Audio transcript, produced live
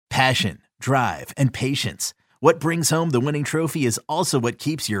Passion, drive, and patience. What brings home the winning trophy is also what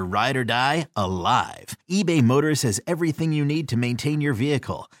keeps your ride or die alive. eBay Motors has everything you need to maintain your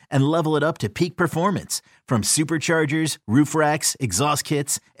vehicle and level it up to peak performance, from superchargers, roof racks, exhaust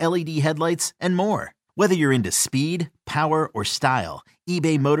kits, LED headlights, and more. Whether you're into speed, power, or style,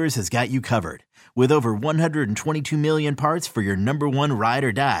 eBay Motors has got you covered. With over 122 million parts for your number one ride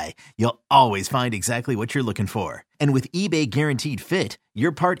or die, you'll always find exactly what you're looking for. And with eBay Guaranteed Fit,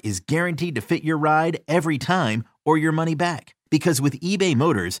 your part is guaranteed to fit your ride every time or your money back. Because with eBay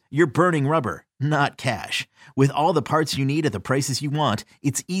Motors, you're burning rubber, not cash. With all the parts you need at the prices you want,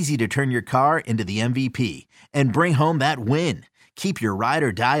 it's easy to turn your car into the MVP and bring home that win. Keep your ride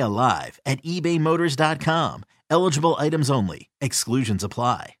or die alive at ebaymotors.com. Eligible items only. Exclusions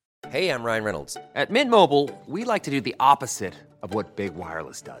apply. Hey, I'm Ryan Reynolds. At Mint Mobile, we like to do the opposite of what Big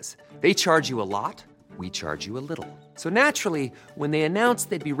Wireless does. They charge you a lot, we charge you a little. So naturally, when they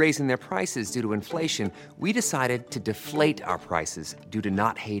announced they'd be raising their prices due to inflation, we decided to deflate our prices due to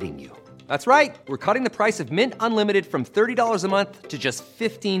not hating you. That's right. We're cutting the price of Mint Unlimited from $30 a month to just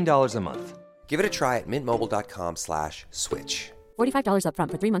 $15 a month. Give it a try at mintmobile.com/switch. $45 up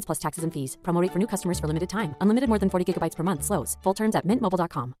front for 3 months plus taxes and fees. Promo rate for new customers for limited time. Unlimited more than 40 gigabytes per month. Slows full terms at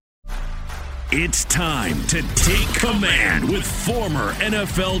mintmobile.com. It's time to take command with former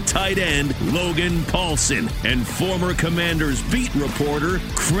NFL tight end Logan Paulson and former Commanders beat reporter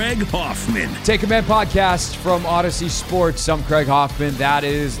Craig Hoffman. Take Command podcast from Odyssey Sports. I'm Craig Hoffman. That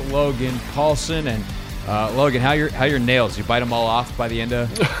is Logan Paulson. And Logan, how your nails? You bite them all off by the end of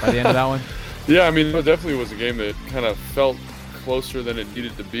that one? Yeah, I mean, it definitely was a game that kind of felt closer than it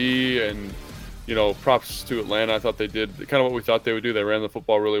needed to be, and props to Atlanta. I thought they did kind of what we thought they would do. They ran the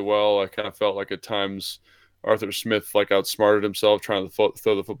football really well. I kind of felt like at times Arthur Smith outsmarted himself trying to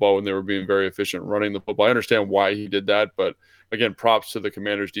throw the football when they were being very efficient running the football. I understand why he did that, but again, props to the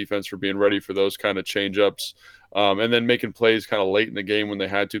Commanders defense for being ready for those kind of change-ups, and then making plays kind of late in the game when they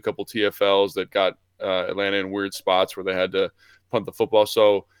had to, a couple TFLs that got Atlanta in weird spots where they had to punt the football.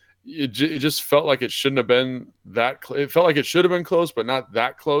 So it just felt like it shouldn't have been that it felt like it should have been close, but not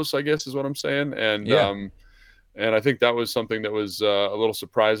that close, I guess is what I'm saying. And and I think that was something that was a little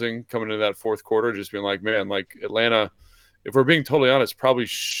surprising coming into that fourth quarter, just being like, man, like Atlanta, if we're being totally honest, probably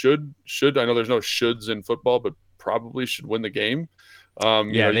should I know there's no shoulds in football, but probably should win the game.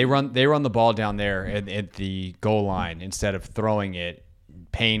 They run the ball down there at the goal line instead of throwing it.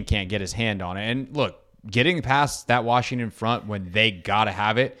 Payne can't get his hand on it. And look, getting past that Washington front when they got to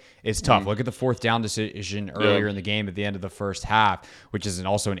have it is tough. Look at the fourth down decision earlier in the game at the end of the first half, which is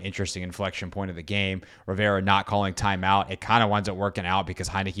also an interesting inflection point of the game. Rivera not calling timeout. It kind of winds up working out because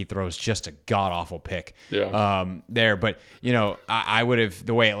Heineke throws just a god-awful pick there. But, I would have,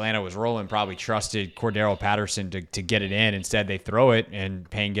 the way Atlanta was rolling, probably trusted Cordero Patterson to get it in. Instead, they throw it, and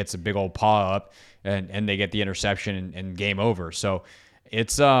Payne gets a big old paw up, and they get the interception and game over. So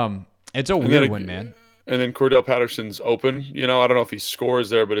it's a weird one, man. And then Cordell Patterson's open. I don't know if he scores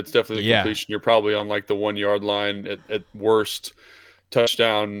there, but it's definitely a completion. You're probably on like the 1 yard line at worst,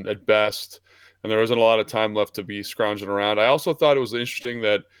 touchdown at best. And there wasn't a lot of time left to be scrounging around. I also thought it was interesting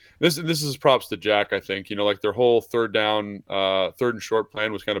that this is props to Jack, I think. Like their whole third and short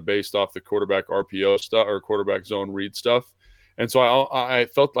plan was kind of based off the quarterback RPO stuff or quarterback zone read stuff. And so I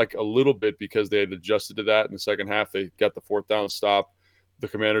felt like a little bit because they had adjusted to that in the second half. They got the fourth down stop. The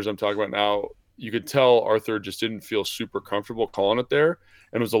Commanders I'm talking about now, you could tell Arthur just didn't feel super comfortable calling it there,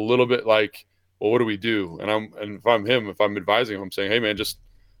 and it was a little bit like, well, what do we do? And if I'm advising him, I'm saying, hey man, just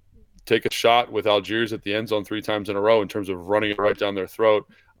take a shot with Algiers at the end zone 3 times in a row in terms of running it right down their throat.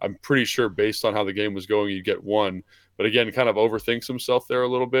 I'm pretty sure based on how the game was going, you'd get one. But again, kind of overthinks himself there a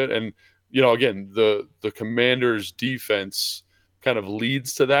little bit. And again, the Commanders defense kind of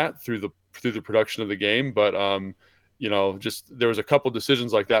leads to that through the production of the game, but just there was a couple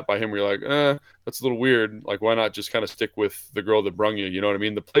decisions like that by him where you're like, that's a little weird. Like, why not just kind of stick with the girl that brung you? You know what I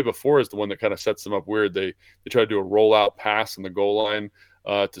mean? The play before is the one that kind of sets them up weird. They try to do a rollout pass in the goal line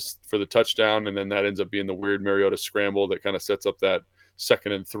for the touchdown, and then that ends up being the weird Mariota scramble that kind of sets up that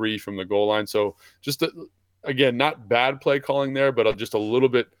 2nd and 3 from the goal line. So just, again, not bad play calling there, but just a little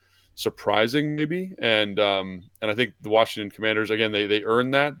bit surprising maybe. And I think the Washington Commanders, again, they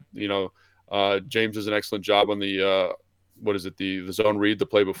earned that. James does an excellent job on the the zone read, the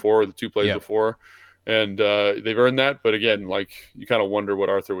play before, the 2 plays before, and they've earned that. But again, like, you kind of wonder what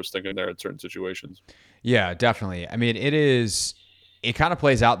Arthur was thinking there in certain situations. Yeah, definitely. I mean, it kind of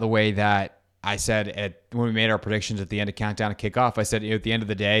plays out the way that I said when we made our predictions at the end of countdown to kickoff, I said at the end of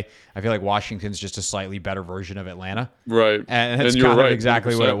the day, I feel like Washington's just a slightly better version of Atlanta. Right. And that's kind of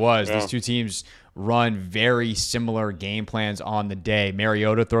exactly 100%. what it was. Yeah. These two teams run very similar game plans on the day.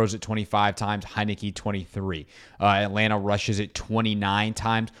 Mariota throws it 25 times, Heineke 23. Atlanta rushes it 29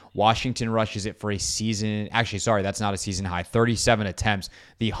 times. Washington rushes it for a season. Actually, sorry, that's not a season high. 37 attempts.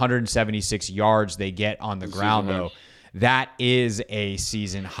 The 176 yards they get on the ground, though. That is a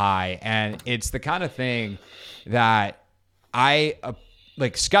season high. And it's the kind of thing that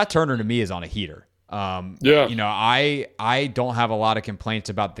like Scott Turner to me is on a heater. I don't have a lot of complaints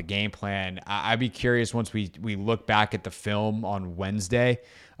about the game plan. I'd be curious once we look back at the film on Wednesday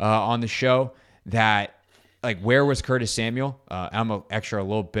on the show that like where was Curtis Samuel? I'm a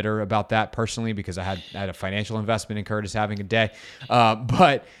little bitter about that personally because I had a financial investment in Curtis having a day.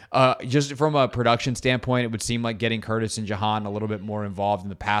 But just from a production standpoint, it would seem like getting Curtis and Jahan a little bit more involved in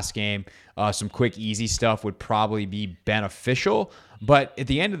the pass game, some quick, easy stuff would probably be beneficial. But at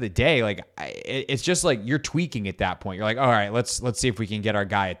the end of the day, like it's just like you're tweaking at that point. You're like, all right, let's see if we can get our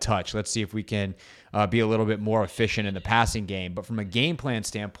guy a touch. Let's see if we can be a little bit more efficient in the passing game. But from a game plan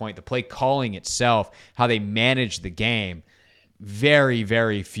standpoint, the play calling itself, how they manage the game, very,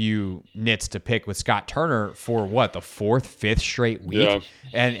 very few nits to pick with Scott Turner for the 4th, 5th straight week. Yeah.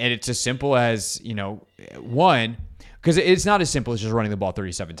 And it's as simple as, one, because it's not as simple as just running the ball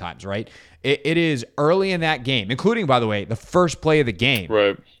 37 times, right? It is early in that game, including, by the way, the first play of the game.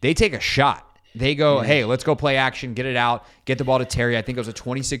 Right. They take a shot. They go, hey, let's go play action, get it out, get the ball to Terry. I think it was a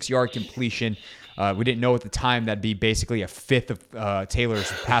 26-yard completion. We didn't know at the time that'd be basically a 5th of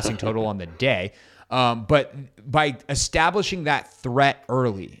Taylor's passing total on the day. But by establishing that threat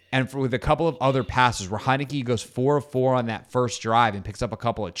early and with a couple of other passes where Heineke goes 4 of 4 on that first drive and picks up a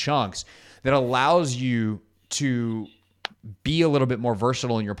couple of chunks, that allows you to be a little bit more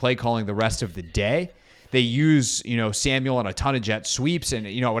versatile in your play calling the rest of the day. They use, Samuel on a ton of jet sweeps, and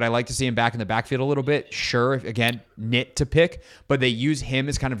would I like to see him back in the backfield a little bit? Sure, again, nit to pick, but they use him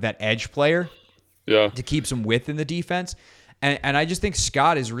as kind of that edge player to keep some width in the defense. And I just think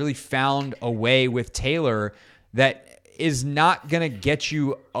Scott has really found a way with Taylor that is not going to get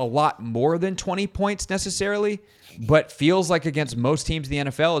you a lot more than 20 points necessarily, but feels like against most teams in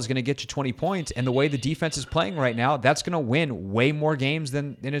the NFL is going to get you 20 points. And the way the defense is playing right now, that's going to win way more games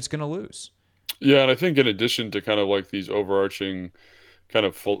than it's going to lose. Yeah, and I think in addition to kind of like these overarching kind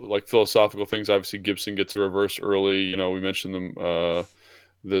of philosophical things, obviously Gibson gets the reverse early. We mentioned them,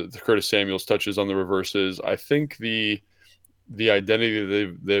 the Curtis Samuel's touches on the reverses. I think the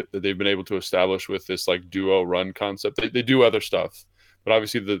identity that they've been able to establish with this like duo run concept, they do other stuff, but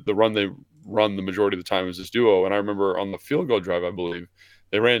obviously the run they run the majority of the time is this duo. And I remember on the field goal drive, I believe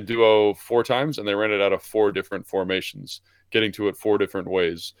they ran duo 4 times and they ran it out of 4 different formations, getting to it 4 different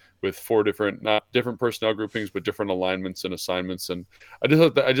ways with 4 different, not different personnel groupings, but different alignments and assignments. And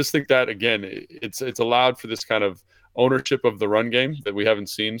I just think that again, it's allowed for this kind of ownership of the run game that we haven't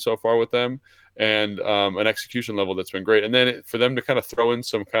seen so far with them, and an execution level that's been great. And then for them to kind of throw in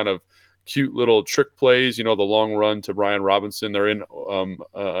some kind of cute little trick plays, the long run to Brian Robinson, they're in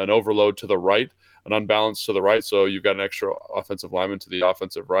an overload to the right, an unbalance to the right. So you've got an extra offensive lineman to the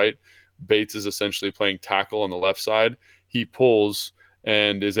offensive right. Bates is essentially playing tackle on the left side. He pulls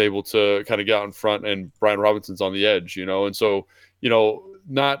and is able to kind of get out in front, and Brian Robinson's on the edge, and so,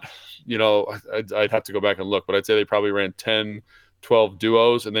 I'd have to go back and look, but I'd say they probably ran 10, 12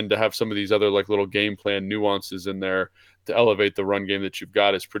 duos, and then to have some of these other like little game plan nuances in there to elevate the run game that you've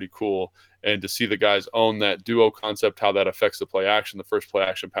got is pretty cool. And to see the guys own that duo concept, how that affects the play action. The first play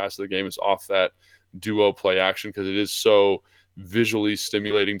action pass of the game is off that duo play action because it is so visually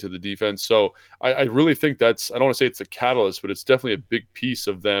stimulating to the defense. So I really think I don't want to say it's a catalyst, but it's definitely a big piece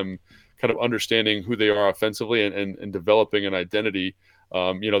of them kind of understanding who they are offensively and developing an identity,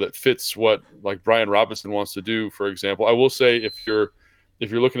 that fits what like Brian Robinson wants to do. For example, I will say if you're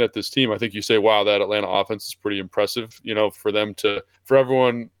looking at this team, I think you say, wow, that Atlanta offense is pretty impressive, for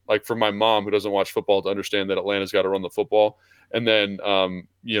everyone, like for my mom who doesn't watch football to understand that Atlanta's got to run the football. And then,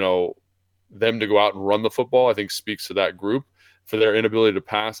 them to go out and run the football, I think speaks to that group. For their inability to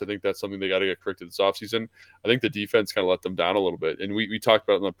pass, I think that's something they got to get corrected this offseason. I think the defense kind of let them down a little bit. And we talked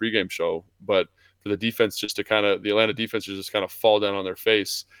about it on the pregame show, but for the defense the Atlanta defense to just kind of fall down on their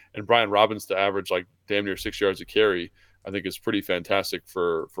face, and Brian Robinson to average like damn near 6 yards a carry, I think is pretty fantastic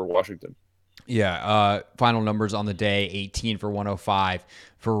for Washington. Yeah, final numbers on the day, 18 for 105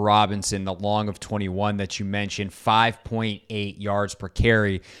 for Robinson, the long of 21 that you mentioned, 5.8 yards per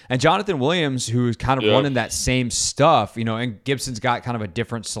carry. And Jonathan Williams, who's kind of running that same stuff, and Gibson's got kind of a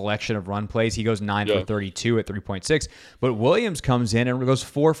different selection of run plays. He goes 9 for 32 at 3.6, but Williams comes in and goes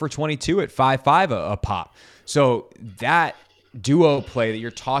 4 for 22 at 5.5 a pop. So that duo play that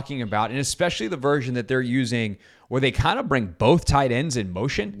you're talking about, and especially the version that they're using where they kind of bring both tight ends in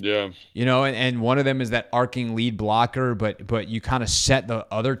motion. Yeah. And one of them is that arcing lead blocker, but you kind of set the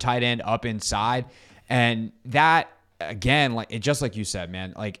other tight end up inside. And that, again, just like you said,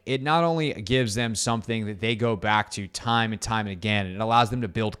 man, it not only gives them something that they go back to time and time and again, and it allows them to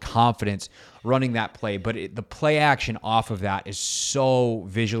build confidence running that play, but the play action off of that is so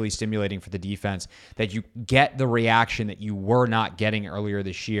visually stimulating for the defense that you get the reaction that you were not getting earlier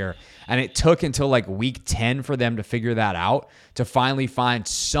this year. And it took until week 10 for them to figure that out, to finally find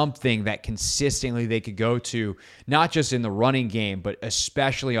something that consistently they could go to, not just in the running game, but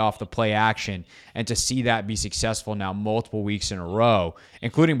especially off the play action, and to see that be successful now multiple weeks in a row,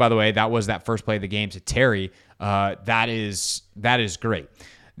 including, by the way, that was that first play of the game to Terry. That is great.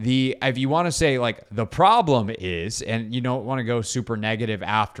 If you want to say the problem is, and you don't want to go super negative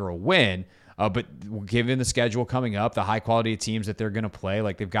after a win, but given the schedule coming up, the high quality of teams that they're going to play,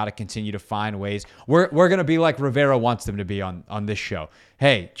 they've got to continue to find ways. We're going to be like Rivera wants them to be on this show.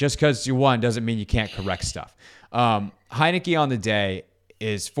 Hey, just because you won doesn't mean you can't correct stuff. Heineke on the day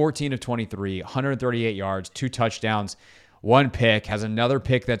is 14 of 23, 138 yards, 2 touchdowns, 1 pick, has another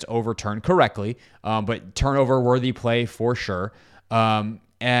pick that's overturned correctly, but turnover-worthy play for sure.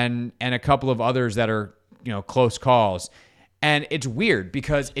 And a couple of others that are, close calls. And it's weird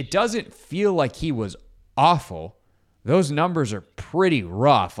because it doesn't feel like he was awful. Those numbers are pretty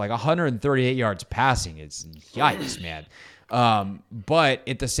rough. 138 yards passing is yikes, man. But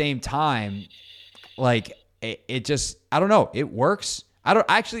at the same time, it just, I don't know. It works. I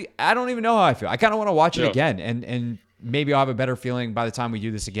don't even know how I feel. I kind of want to watch it again, and maybe I'll have a better feeling by the time we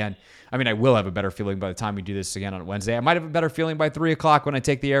do this again. I mean, I will have a better feeling by the time we do this again on Wednesday. I might have a better feeling by 3 o'clock when I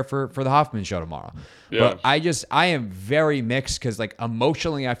take the air for the Hoffman show tomorrow. Yeah. But I am very mixed because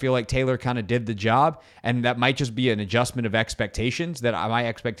emotionally, I feel like Taylor kind of did the job, and that might just be an adjustment of expectations, that my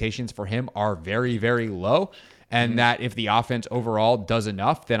expectations for him are very, very low. And that if the offense overall does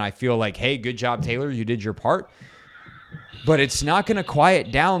enough, then I feel like, hey, good job, Taylor. You did your part. But it's not going to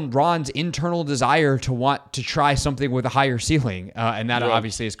quiet down Ron's internal desire to want to try something with a higher ceiling. And that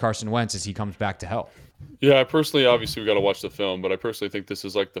obviously is Carson Wentz as he comes back to health. Yeah, I personally, obviously, we got to watch the film, but I personally think this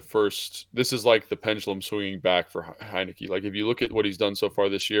is the pendulum swinging back for Heineke. If you look at what he's done so far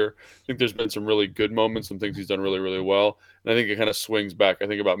this year, I think there's been some really good moments, some things he's done really, really well. And I think it kind of swings back. I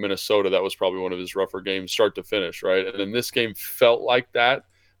think about Minnesota, that was probably one of his rougher games, start to finish, right? And then this game felt like that.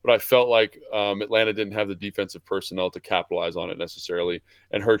 But I felt like Atlanta didn't have the defensive personnel to capitalize on it necessarily,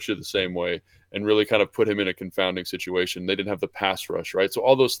 and hurt you the same way, and really kind of put him in a confounding situation. They didn't have the pass rush, right? So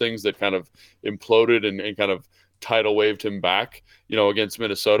all those things that kind of imploded and kind of tidal waved him back, against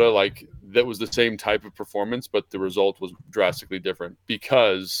Minnesota, that was the same type of performance, but the result was drastically different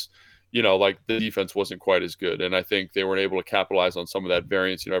because, the defense wasn't quite as good. And I think they weren't able to capitalize on some of that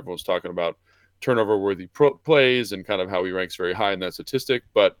variance. Everyone's talking about turnover-worthy plays and kind of how he ranks very high in that statistic.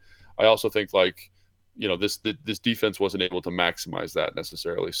 But I also think this defense wasn't able to maximize that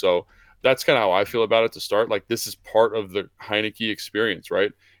necessarily. So that's kind of how I feel about it to start. This is part of the Heineke experience,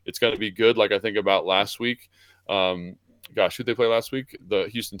 right? It's going to be good. I think about last week. Who'd they play last week? The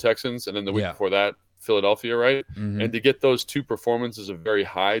Houston Texans. And then the week before that, Philadelphia, right? Mm-hmm. And to get those 2 performances of very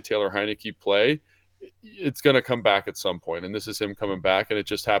high Taylor Heineke play, it's going to come back at some point. And this is him coming back. And it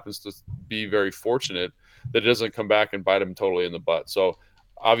just happens to be very fortunate that it doesn't come back and bite him totally in the butt. So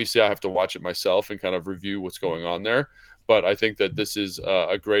obviously I have to watch it myself and kind of review what's going on there. But I think that this is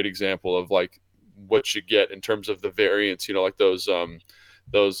a great example of what you get in terms of the variance,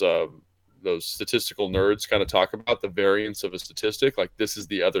 those statistical nerds kind of talk about the variance of a statistic. This is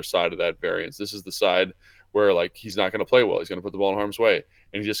the other side of that variance. This is the side where he's not going to play well. He's going to put the ball in harm's way,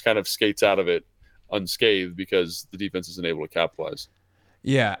 and he just kind of skates out of it unscathed because the defense isn't able to capitalize.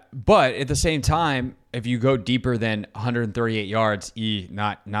 Yeah, but at the same time, if you go deeper than 138 yards,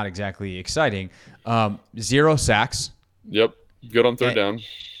 not exactly exciting. 0 sacks. Yep, good on third down.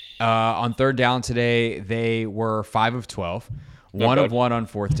 On third down today, they were 5 of 12, 1 of 1 on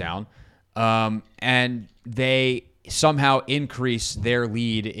fourth down, and they somehow increased their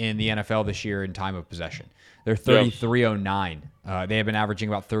lead in the NFL this year in time of possession. They're 33.09. They have been averaging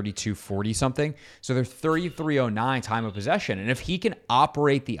about 32.40 something. So they're 33.09 time of possession. And if he can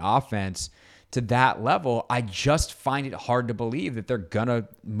operate the offense to that level, I just find it hard to believe that they're going to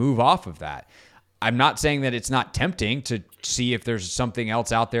move off of that. I'm not saying that it's not tempting to see if there's something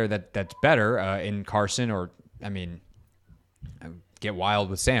else out there that's better in Carson, or, I mean, get wild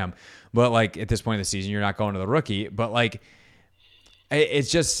with Sam. But, like, at this point in the season, you're not going to the rookie. But, like,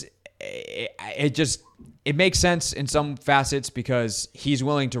 it makes sense in some facets because he's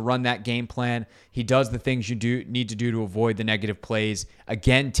willing to run that game plan. He does the things you need to do to avoid the negative plays.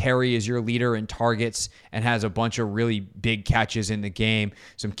 Again, Terry is your leader in targets and has a bunch of really big catches in the game,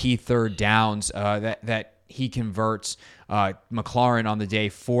 some key third downs that he converts. McLaurin on the day,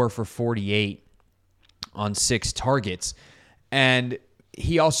 4 for 48 on 6 targets. And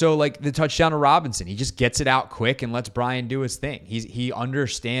he also, like the touchdown to Robinson, he just gets it out quick and lets Brian do his thing. He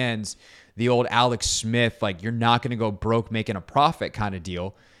understands the old Alex Smith, like, you're not going to go broke making a profit kind of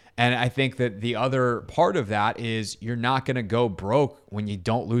deal. And I think that the other part of that is you're not going to go broke when you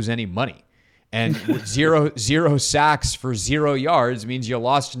don't lose any money. And zero sacks for 0 yards means you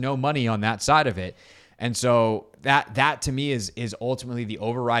lost no money on that side of it. And so that to me is ultimately the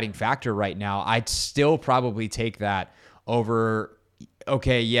overriding factor right now. I'd still probably take that over,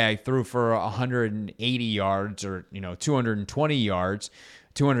 okay, yeah, he threw for 180 yards or 220 yards,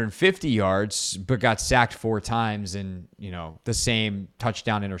 250 yards, but got sacked 4 times in, the same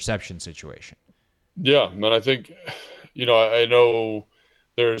touchdown interception situation. Yeah, man, I think, I know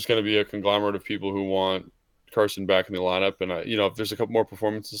there's going to be a conglomerate of people who want Carson back in the lineup. And, if there's a couple more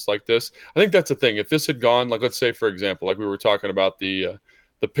performances like this, I think that's the thing. If this had gone, like, let's say, for example, like we were talking about the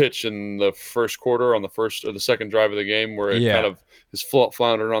pitch in the first quarter on the first or the second drive of the game where it kind of is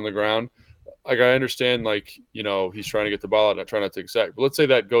floundering on the ground. Like, I understand, like, he's trying to get the ball out and trying not to take a sack. But let's say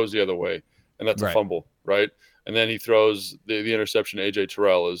that goes the other way, and that's a fumble, right? And then he throws the interception to A.J.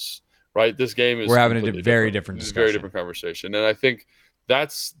 Terrell is, right? This game is – we're having a very different discussion. Very different conversation. And I think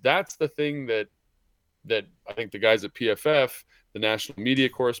that's the thing that I think the guys at PFF, the national media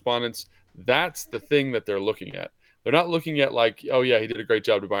correspondents, that's the thing that they're looking at. They're not looking at, like, oh, yeah, he did a great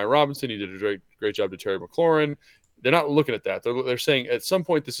job to Brian Robinson. He did a great job to Terry McLaurin. They're not looking at that. They're saying at some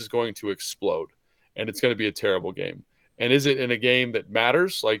point this is going to explode, and it's going to be a terrible game. And is it in a game that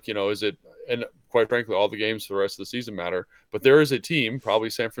matters? Like, is it – and quite frankly, all the games for the rest of the season matter. But there is a team, probably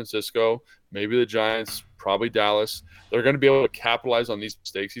San Francisco, maybe the Giants, probably Dallas. They're going to be able to capitalize on these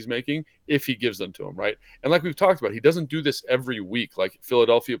mistakes he's making if he gives them to them, right? And like we've talked about, he doesn't do this every week. Like,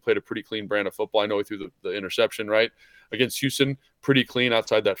 Philadelphia played a pretty clean brand of football. I know he threw the interception, right? Against Houston, pretty clean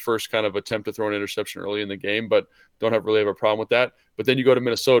outside that first kind of attempt to throw an interception early in the game, but don't really have a problem with that. But then you go to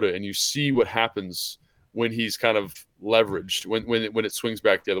Minnesota and you see what happens when he's kind of leveraged, when it swings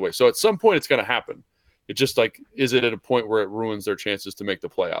back the other way. So at some point it's going to happen. It's just like, is it at a point where it ruins their chances to make the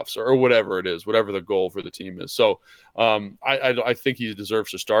playoffs or whatever it is, whatever the goal for the team is. So I think he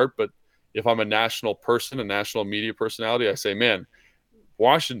deserves to start. But if I'm a national person, a national media personality, I say, man,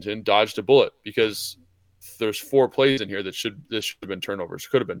 Washington dodged a bullet because there's 4 plays in here that should have been turnovers,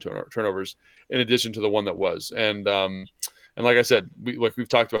 could have been turnovers in addition to the one that was. And like I said, we've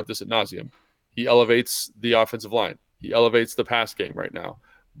talked about this ad nauseum. He elevates the offensive line. He elevates the pass game right now.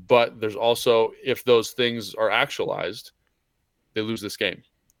 But there's also, if those things are actualized, they lose this game.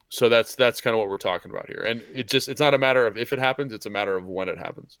 So that's kind of what we're talking about here. And it's not a matter of if it happens, it's a matter of when it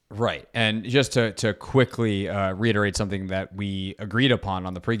happens. Right. And just to quickly reiterate something that we agreed upon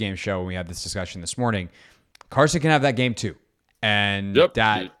on the pregame show when we had this discussion this morning, Carson can have that game too. And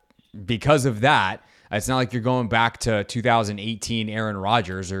because of that, it's not like you're going back to 2018 Aaron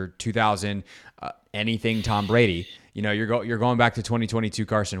Rodgers or 2000 anything Tom Brady. You're going back to 2022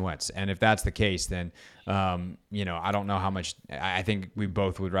 Carson Wentz. And if that's the case, then I don't know how much. I think we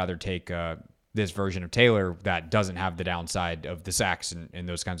both would rather take this version of Taylor that doesn't have the downside of the sacks and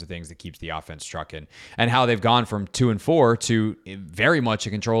those kinds of things that keeps the offense trucking, and how they've gone from 2-4 to very much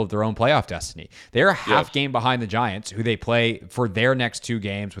in control of their own playoff destiny. They're a half game behind the Giants, who they play for their next 2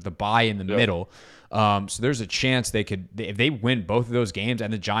 games with a bye in the middle. So there's a chance they could, if they win both of those games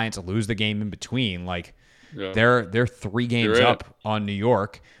and the Giants lose the game in between, like they're 3 games up on New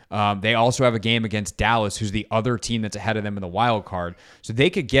York. They also have a game against Dallas, who's the other team that's ahead of them in the wild card. So they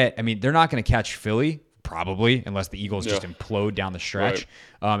could get, they're not going to catch Philly, probably, unless the Eagles just implode down the stretch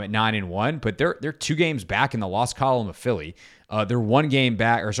at 9-1. But they're 2 games back in the loss column of Philly. They're 1 game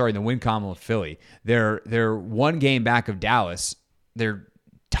back, in the win column of Philly. They're 1 game back of Dallas. They're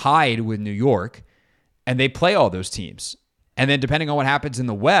tied with New York, and they play all those teams. And then depending on what happens in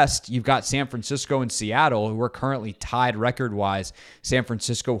the West, you've got San Francisco and Seattle, who are currently tied record-wise. San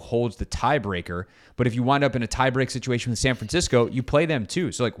Francisco holds the tiebreaker. But if you wind up in a tiebreak situation with San Francisco, you play them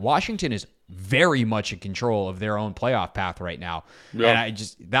too. So, like, Washington is very much in control of their own playoff path right now. Yep. And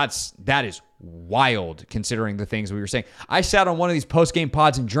that is wild considering the things we were saying. I sat on one of these post-game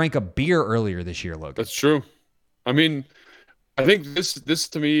pods and drank a beer earlier this year, Logan. That's true. I mean, I think this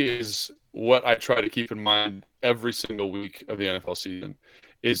to me is what I try to keep in mind every single week of the NFL season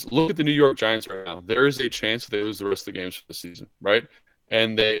is look at the New York Giants right now. There is a chance they lose the rest of the games for the season, right?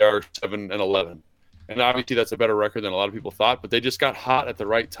 And they are 7-11. And obviously that's a better record than a lot of people thought, but they just got hot at the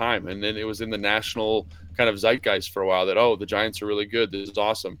right time. And then it was in the national kind of zeitgeist for a while that, oh, the Giants are really good. This is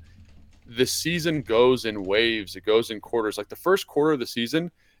awesome. The season goes in waves. It goes in quarters. Like the first quarter of the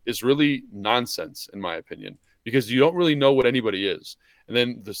season is really nonsense, in my opinion, because you don't really know what anybody is. And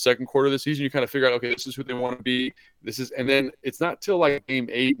then the second quarter of the season, you kind of figure out, okay, this is who they want to be. And then it's not till like game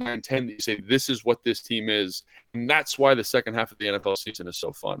 8, 9, 10 that you say, this is what this team is. And that's why the second half of the NFL season is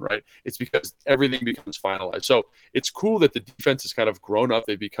so fun, right? It's because everything becomes finalized. So it's cool that the defense has kind of grown up.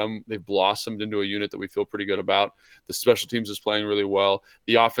 They've blossomed into a unit that we feel pretty good about. The special teams is playing really well.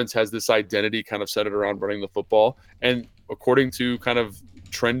 The offense has this identity kind of centered around running the football. And according to kind of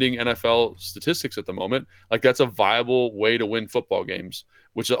trending NFL statistics at the moment, like that's a viable way to win football games,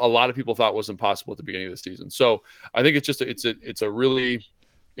 which a lot of people thought was impossible at the beginning of the season. So I think it's a really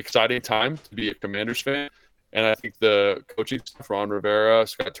exciting time to be a Commanders fan. And I think the coaching staff, Ron Rivera,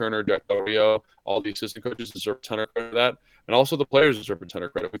 Scott Turner, Jack Del Rio, all the assistant coaches deserve a ton of credit for that. And also the players deserve a ton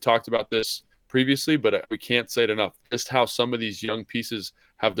of credit. We talked about this previously, but we can't say it enough. Just how some of these young pieces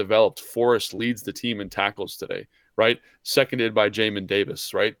have developed. Forrest leads the team in tackles today, right? Seconded by Jamin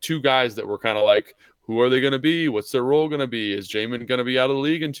Davis, right? Two guys that were kind of like, who are they going to be? What's their role going to be? Is Jamin going to be out of the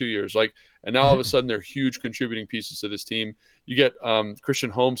league in 2 years? And now all of a sudden they're huge contributing pieces to this team. You get Christian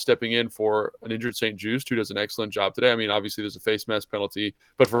Holmes stepping in for an injured St. Juste, who does an excellent job today. I mean, obviously there's a face mask penalty,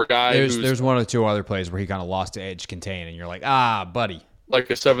 but for a guy there's one or two other plays where he kind of lost to edge contain, and you're like, buddy. Like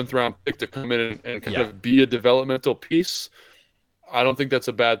a 7th round pick to come in and kind of be a developmental piece. I don't think that's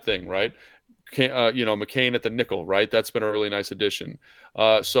a bad thing, right? McCain at the nickel, right? That's been a really nice addition.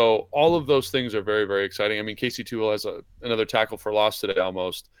 So all of those things are very, very exciting. I mean, Casey Toohill has another tackle for loss today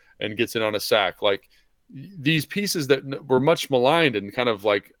almost and gets in on a sack. Like these pieces that were much maligned and kind of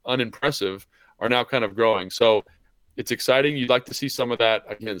like unimpressive are now kind of growing. So it's exciting. You'd like to see some of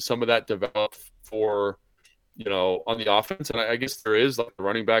that develop for, on the offense. And I guess there is, like the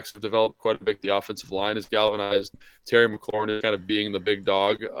running backs have developed quite a bit. The offensive line is galvanized. Terry McLaurin is kind of being the big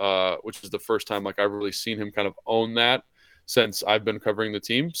dog, which is the first time like I've really seen him kind of own that since I've been covering the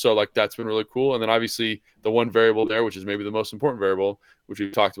team. So like that's been really cool. And then obviously the one variable there, which is maybe the most important variable, which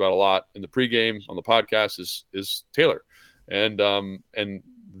we've talked about a lot in the pregame on the podcast, is Taylor. And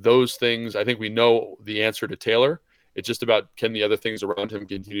those things, I think we know the answer to Taylor. It's just about, can the other things around him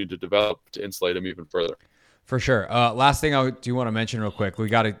continue to develop to insulate him even further? For sure. Last thing I do want to mention real quick, we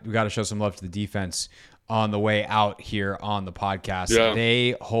got to show some love to the defense on the way out here on the podcast. Yeah.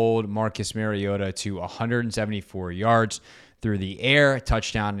 They hold Marcus Mariota to 174 yards through the air,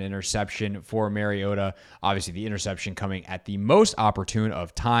 touchdown and interception for Mariota. Obviously, the interception coming at the most opportune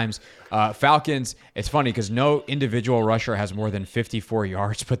of times. Falcons, it's funny because no individual rusher has more than 54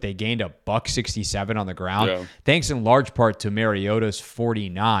 yards, but they gained $167 on the ground, thanks in large part to Mariota's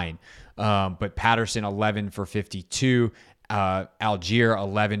 49. But Patterson 11 for 52, Algier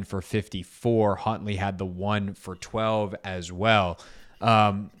 11 for 54. Huntley had the 1 for 12 as well.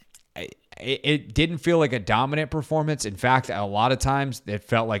 It didn't feel like a dominant performance. In fact, a lot of times it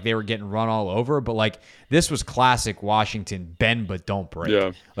felt like they were getting run all over. But like this was classic Washington, bend but don't break.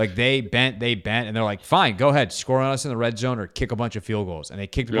 Yeah. Like they bent, and they're like, fine, go ahead, score on us in the red zone or kick a bunch of field goals. And they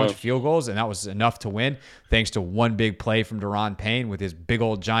kicked a bunch of field goals, and that was enough to win, thanks to one big play from Daron Payne with his big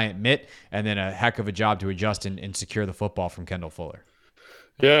old giant mitt, and then a heck of a job to adjust and secure the football from Kendall Fuller.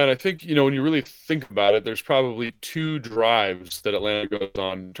 Yeah, and I think, when you really think about it, there's probably 2 drives that Atlanta goes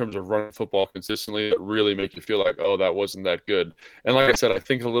on in terms of running football consistently that really make you feel like, oh, that wasn't that good. And like I said, I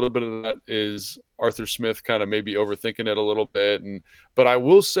think a little bit of that is Arthur Smith kind of maybe overthinking it a little bit. But I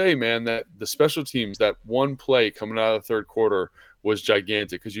will say, man, that the special teams, that one play coming out of the third quarter was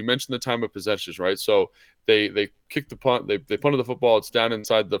gigantic, because you mentioned the time of possessions, right? So they kicked the punt, they punted the football, it's down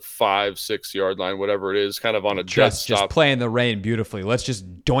inside the 5-6 yard line, whatever it is, kind of on a jet stop. Just playing the rain beautifully. Let's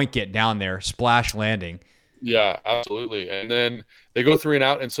just doink it down there, splash landing. Yeah, absolutely. And then they go 3 and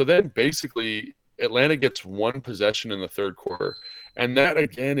out, and so then basically Atlanta gets one possession in the third quarter. And that,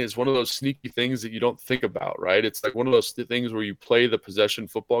 again, is one of those sneaky things that you don't think about, right? It's like one of those things where you play the possession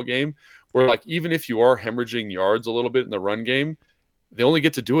football game where, like, even if you are hemorrhaging yards a little bit in the run game, they only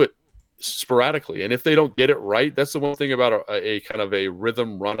get to do it sporadically. And if they don't get it right, that's the one thing about a kind of a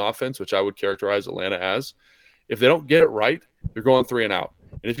rhythm run offense, which I would characterize Atlanta as. If they don't get it right, they're going 3 and out.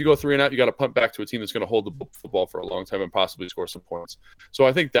 And if you go 3 and out, you got to punt back to a team that's going to hold the football for a long time and possibly score some points. So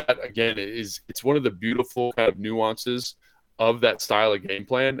I think that, again, it's one of the beautiful kind of nuances of that style of game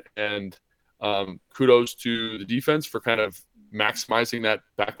plan. And kudos to the defense for kind of maximizing that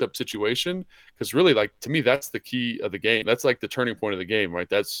backed up situation. Because really, like, to me, that's the key of the game. That's like the turning point of the game, right?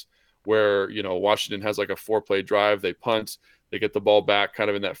 That's where, Washington has like a 4-play drive. They punt, they get the ball back kind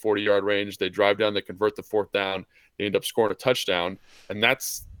of in that 40-yard range. They drive down, they convert the 4th down. They end up scoring a touchdown. And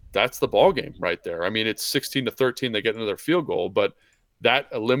that's the ball game right there. I mean, it's 16-13. They get another field goal, but that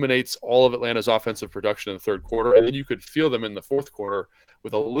eliminates all of Atlanta's offensive production in the third quarter. And then you could feel them in the fourth quarter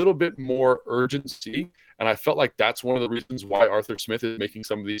with a little bit more urgency. And I felt like that's one of the reasons why Arthur Smith is making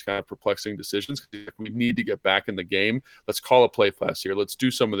some of these kind of perplexing decisions. We need to get back in the game. Let's call a play pass here. Let's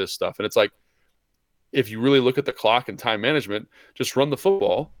do some of this stuff. And it's like, if you really look at the clock and time management, just run the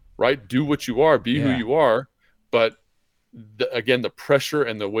football, right? Do what you are, be who you are. But again, the pressure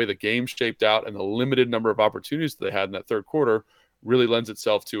and the way the game shaped out and the limited number of opportunities that they had in that third quarter really lends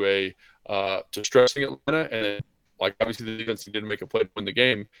itself to to stressing Atlanta. And like, obviously the defense didn't make a play to win the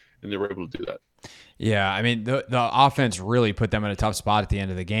game, and they were able to do that. Yeah, I mean, the offense really put them in a tough spot at the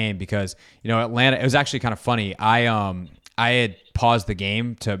end of the game because, Atlanta, it was actually kind of funny. I had paused the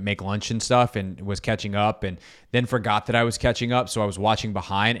game to make lunch and stuff and was catching up, and then forgot that I was catching up, so I was watching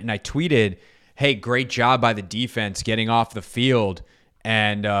behind, and I tweeted, hey, great job by the defense getting off the field,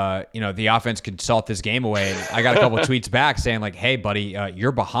 and the offense could salt this game away. And I got a couple of tweets back saying like, hey, buddy,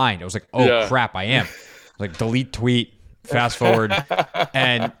 you're behind. I was like, oh, crap, I am. Like, delete tweet, fast forward.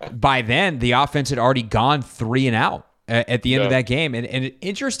 And by then, the offense had already gone 3 and out at the end of that game. And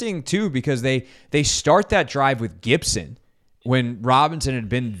interesting, too, because they start that drive with Gibson when Robinson had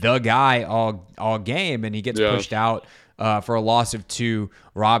been the guy all game, and he gets pushed out for a loss of 2.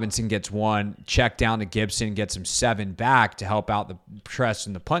 Robinson gets 1, check down to Gibson, gets him 7 back to help out the press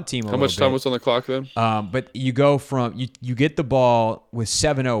and the punt team How much time was on the clock then? But you go from you get the ball with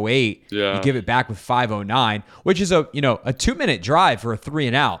 7:08, you give it back with 5:09, which is a 2-minute drive for a 3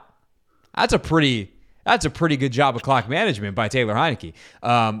 and out. That's a pretty good job of clock management by Taylor Heineke.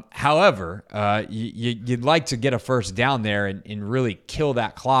 However, you'd like to get a first down there and really kill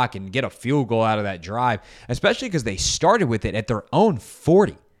that clock and get a field goal out of that drive, especially because they started with it at their own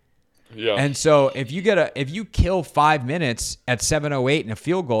 40. Yeah. And so if you kill 5 minutes at 7:08 and a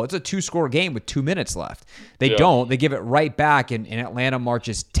field goal, it's a 2-score game with 2 minutes left. They don't. They give it right back, and Atlanta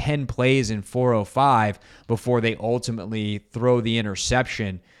marches 10 plays in 4:05 before they ultimately throw the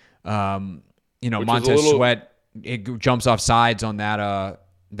interception. Montez Sweat, it jumps off sides on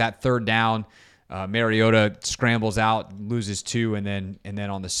that third down. Mariota scrambles out, loses 2, and then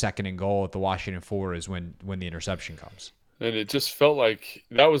on the 2nd and goal at the Washington 4 is when the interception comes. And it just felt like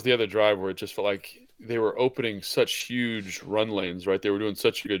that was the other drive where it just felt like they were opening such huge run lanes, right? They were doing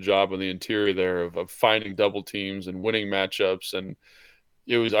such a good job on the interior there of finding double teams and winning matchups. And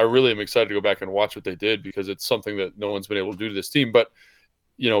I really am excited to go back and watch what they did, because it's something that no one's been able to do to this team. But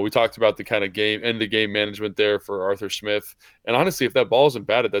we talked about the kind of end of game management there for Arthur Smith. And honestly, if that ball isn't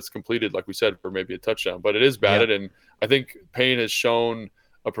batted, that's completed, like we said, for maybe a touchdown. But it is batted, and I think Payne has shown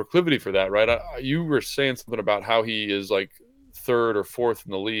a proclivity for that, right? You were saying something about how he is like 3rd or 4th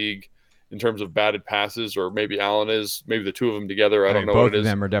in the league in terms of batted passes, or maybe Allen is, maybe the two of them together. I don't know what it is. Both of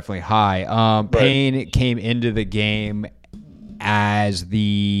them are definitely high. Payne came into the game as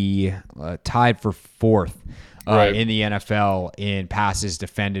the tied for 4th. In the NFL in passes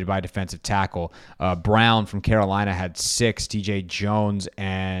defended by defensive tackle. Brown from Carolina had 6. TJ Jones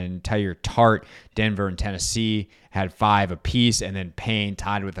and Tyler Tart, Denver and Tennessee, had 5 apiece. And then Payne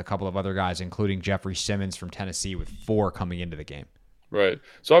tied with a couple of other guys, including Jeffrey Simmons from Tennessee, with 4 coming into the game. Right.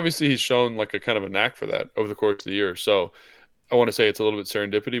 So obviously he's shown like a kind of a knack for that over the course of the year. So I want to say it's a little bit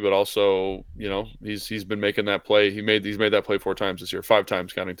serendipity, but also, he's been making that play. He's made that play 4 times this year, 5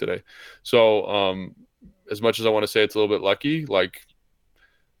 times counting today. So, as much as I want to say it's a little bit lucky, like,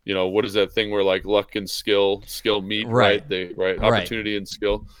 what is that thing where like luck and skill meet, right? Opportunity and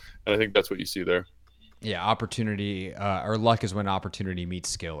skill. And I think that's what you see there. Yeah. Opportunity, or luck is when opportunity meets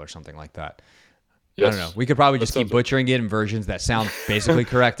skill or something like that. Yes. I don't know. We could probably just keep butchering it in versions that sound basically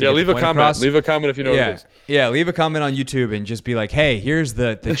correct. Leave a comment. Across. Leave a comment if you know what it is. Yeah. Leave a comment on YouTube and just be like, hey, here's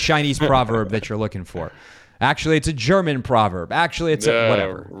the Chinese proverb that you're looking for. Actually, it's a German proverb. Actually, it's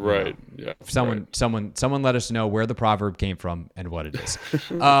whatever. Right. Yeah. Someone let us know where the proverb came from and what it is.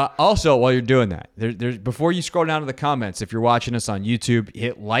 Also, while you're doing that, before you scroll down to the comments, if you're watching us on YouTube,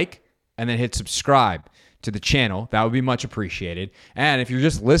 hit like and then hit subscribe to the channel. That would be much appreciated. And if you're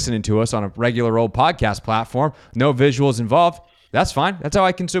just listening to us on a regular old podcast platform, no visuals involved, That's fine. That's how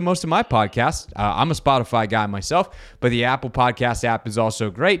I consume most of my podcasts. I'm a Spotify guy myself, but the Apple Podcast app is also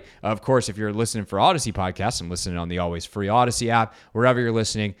great. Of course, if you're listening for Odyssey podcasts, I'm listening on the always free Odyssey app. Wherever you're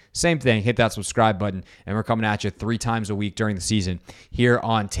listening, same thing. Hit that subscribe button, and we're coming at you 3 times a week during the season here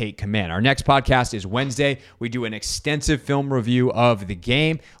on Take Command. Our next podcast is Wednesday. We do an extensive film review of the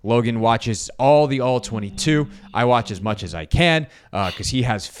game. Logan watches all the All-22. I watch as much as I can because he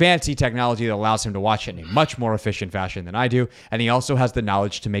has fancy technology that allows him to watch it in a much more efficient fashion than I do. And he also has the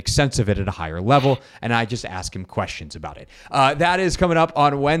knowledge to make sense of it at a higher level. And I just ask him questions about it. That is coming up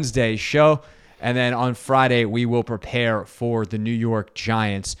on Wednesday's show. And then on Friday, we will prepare for the New York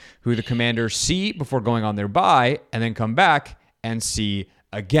Giants, who the Commanders see before going on their bye and then come back and see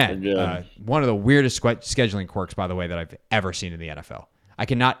again. One of the weirdest scheduling quirks, by the way, that I've ever seen in the NFL. I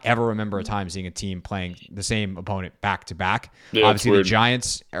cannot ever remember a time seeing a team playing the same opponent back to back. Obviously, the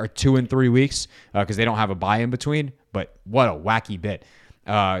Giants are 2 and 3 weeks because they don't have a bye in between. But what a wacky bit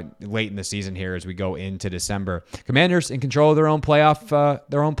late in the season here as we go into December. Commanders in control of their own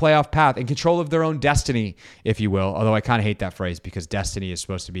playoff path, in control of their own destiny, if you will. Although I kind of hate that phrase because destiny is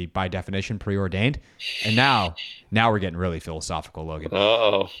supposed to be by definition preordained. And now we're getting really philosophical, Logan.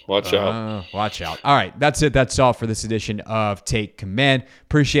 Watch out. Watch out. All right, that's it. That's all for this edition of Take Command.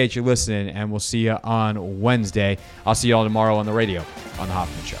 Appreciate you listening, and we'll see you on Wednesday. I'll see you all tomorrow on the radio on The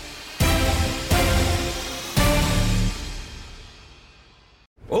Hoffman Show.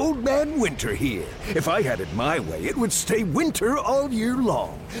 Old Man Winter here. If I had it my way, it would stay winter all year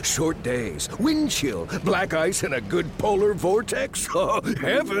long. Short days, wind chill, black ice, and a good polar vortex. Oh,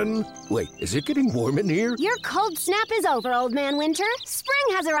 heaven. Wait, is it getting warm in here? Your cold snap is over, Old Man Winter.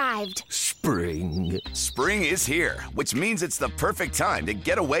 Spring has arrived. Spring. Spring is here, which means it's the perfect time to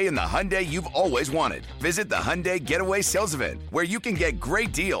get away in the Hyundai you've always wanted. Visit the Hyundai Getaway Sales Event, where you can get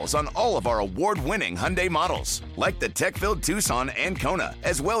great deals on all of our award-winning Hyundai models, like the tech-filled Tucson and Kona,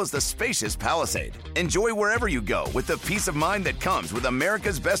 as well as the spacious Palisade. Enjoy wherever you go with the peace of mind that comes with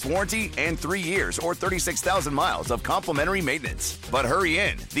America's best warranty and 3 years or 36,000 miles of complimentary maintenance. But hurry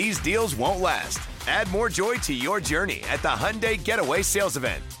in, these deals won't last. Add more joy to your journey at the Hyundai Getaway Sales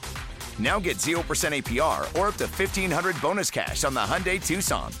Event. Now get 0% APR or up to $1,500 bonus cash on the Hyundai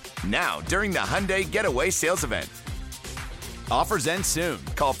Tucson. Now during the Hyundai Getaway Sales Event. Offers end soon.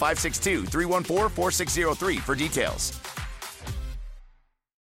 Call 562-314-4603 for details.